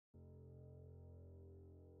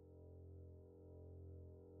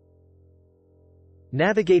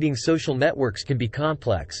Navigating social networks can be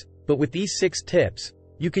complex, but with these 6 tips,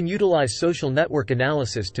 you can utilize social network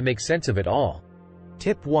analysis to make sense of it all.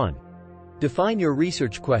 Tip 1. Define your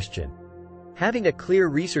research question. Having a clear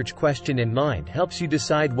research question in mind helps you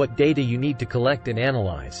decide what data you need to collect and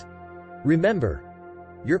analyze. Remember,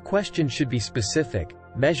 your question should be specific,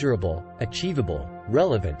 measurable, achievable,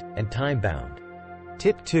 relevant, and time-bound.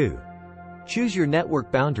 Tip 2. Choose your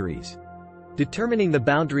network boundaries. Determining the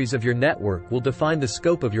boundaries of your network will define the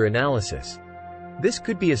scope of your analysis. This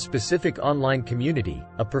could be a specific online community,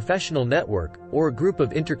 a professional network, or a group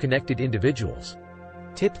of interconnected individuals.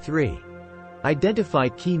 Tip 3. Identify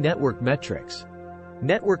key network metrics.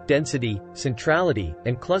 Network density, centrality,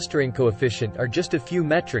 and clustering coefficient are just a few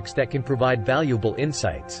metrics that can provide valuable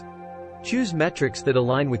insights. Choose metrics that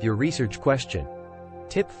align with your research question.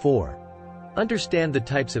 Tip 4. Understand the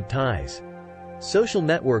types of ties. Social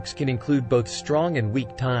networks can include both strong and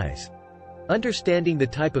weak ties. Understanding the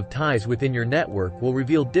type of ties within your network will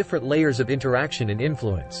reveal different layers of interaction and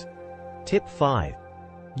influence. Tip 5.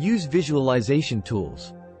 Use visualization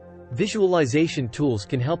tools. Visualization tools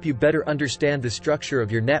can help you better understand the structure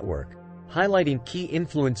of your network, highlighting key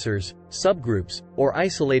influencers, subgroups, or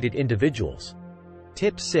isolated individuals.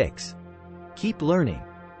 Tip 6. Keep learning.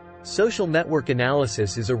 Social network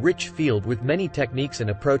analysis is a rich field with many techniques and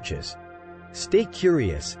approaches. Stay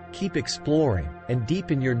curious, keep exploring, and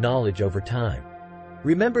deepen your knowledge over time.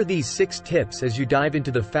 Remember these 6 tips as you dive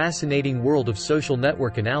into the fascinating world of social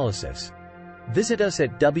network analysis. Visit us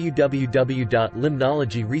at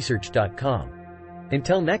www.limnologyresearch.com.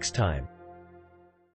 Until next time,